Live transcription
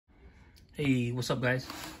Hey, what's up, guys?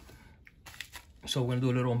 So we're gonna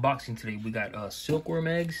do a little unboxing today. We got silkworm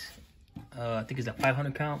eggs. I think it's a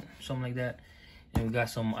 500 count, something like that. And we got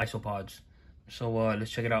some isopods. So let's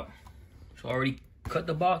check it out. So I already cut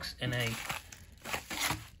the box and I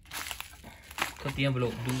cut the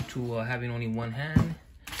envelope due to having only one hand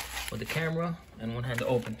with the camera and one hand to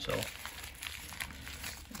open. So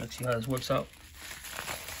let's see how this works out.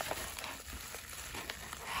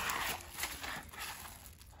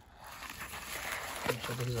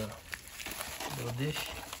 So this is a little dish.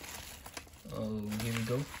 Oh, here we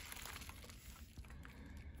go.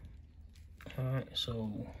 Alright, so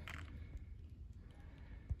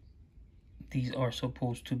these are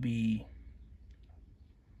supposed to be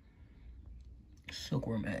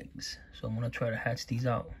silkworm eggs. So I'm gonna try to hatch these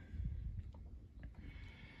out.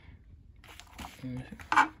 Let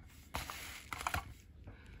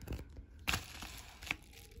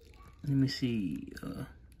me see.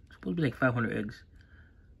 Supposed to be like 500 eggs.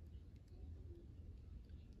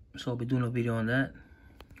 So I'll be doing a video on that.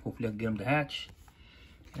 Hopefully I can get them to hatch.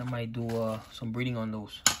 I might do some breeding on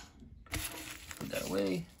those. Put that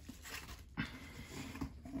away.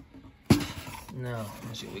 Now,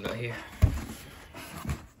 let's see what we got here.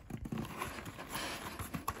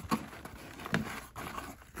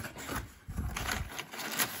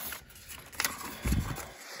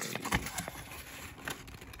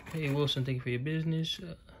 Hey Wilson, thank you for your business.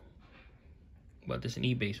 Bought this on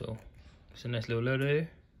eBay, so it's a nice little letter there.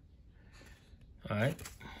 All right.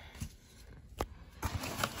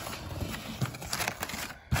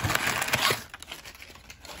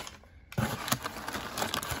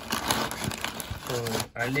 So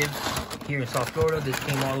I live here in South Florida. This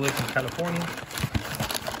came all the way from California.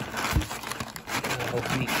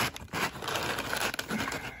 Hopefully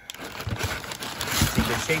it's in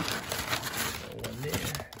good shape. So one there.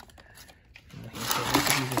 So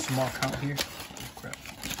use a small count here. Crap.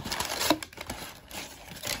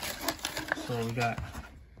 So we got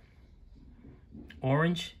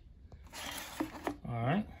orange. All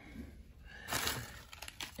right.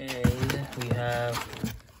 And we have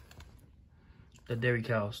the dairy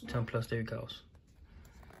cows, 10 plus dairy cows.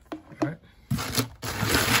 All right.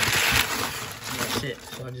 That's it.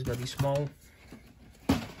 So I just got these small,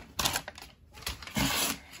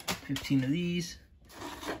 15 of these.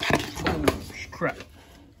 Oh crap.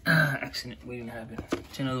 Accident waiting to happen.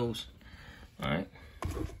 10 of those. All right.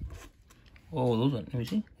 Oh, those are, let me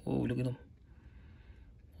see. Oh, look at them.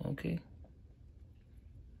 Okay.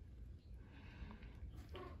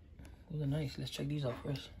 Those are nice. Let's check these out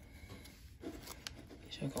first.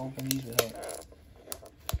 See if I can open these without.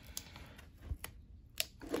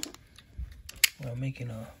 Well, I'm making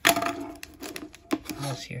a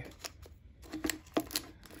mess here.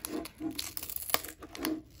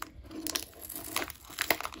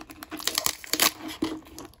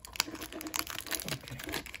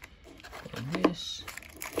 This.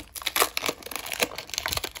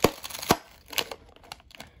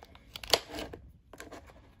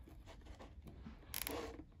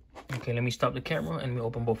 Okay, let me stop the camera and we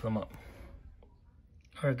open both of them up.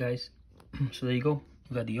 All right, guys. So there you go.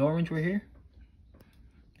 We got the orange right here.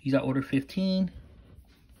 These are order 15.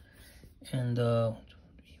 And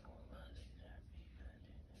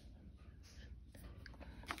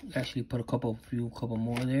actually put a couple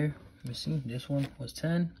more there. Let me see. This one was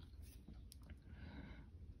 10.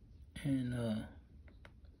 And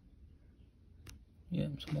yeah,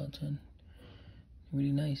 it's about 10.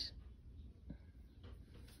 Really nice.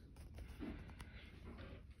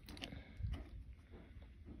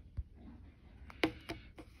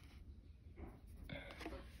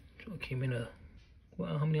 So it came in a,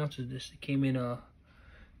 well, how many ounces is this? It came in it's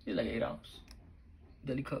like 8 ounce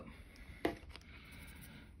deli cup. 8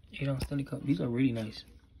 ounce deli cup. These are really nice.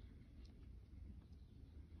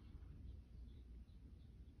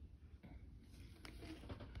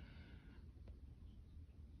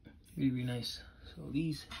 Really nice. So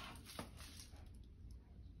these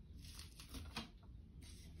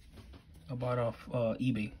I bought off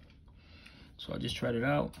eBay. So I just tried it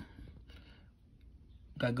out.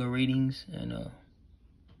 Got good ratings, and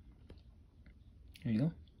here you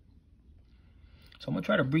go. So I'm gonna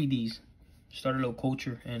try to breed these. Start a little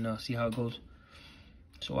culture and see how it goes.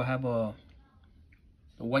 So I have the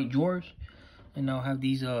white George, and I'll have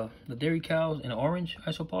these the dairy cows and the orange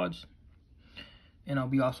isopods. And I'll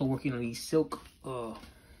be also working on these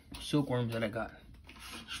silkworms that I got.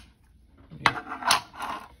 Yeah.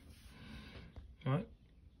 All right,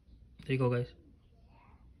 there you go, guys.